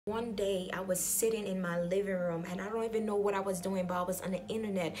One day I was sitting in my living room and I don't even know what I was doing, but I was on the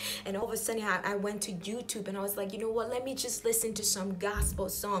internet, and all of a sudden I went to YouTube and I was like, you know what, let me just listen to some gospel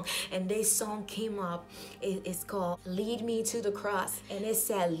song. And this song came up. It's called Lead Me to the Cross, and it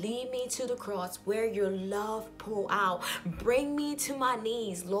said, lead me to the cross where your love pour out, bring me to my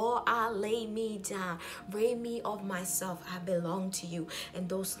knees, Lord, I lay me down, rid me of myself, I belong to you. And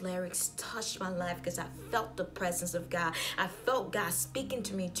those lyrics touched my life because I felt the presence of God. I felt God speaking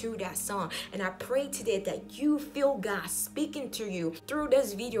to me through that song. And I pray today that you feel God speaking to you through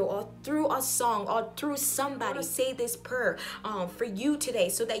this video or through a song or through somebody. Say this prayer for you today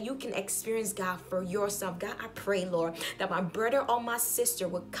so that you can experience God for yourself. God, I pray, Lord, that my brother or my sister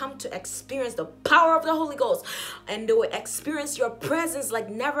will come to experience the power of the Holy Ghost, and they will experience your presence like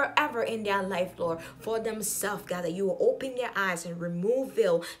never ever in their life, Lord, for themselves. God, that you will open their eyes and remove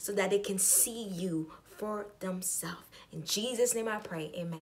veil so that they can see you for themselves. In Jesus' name I pray, amen.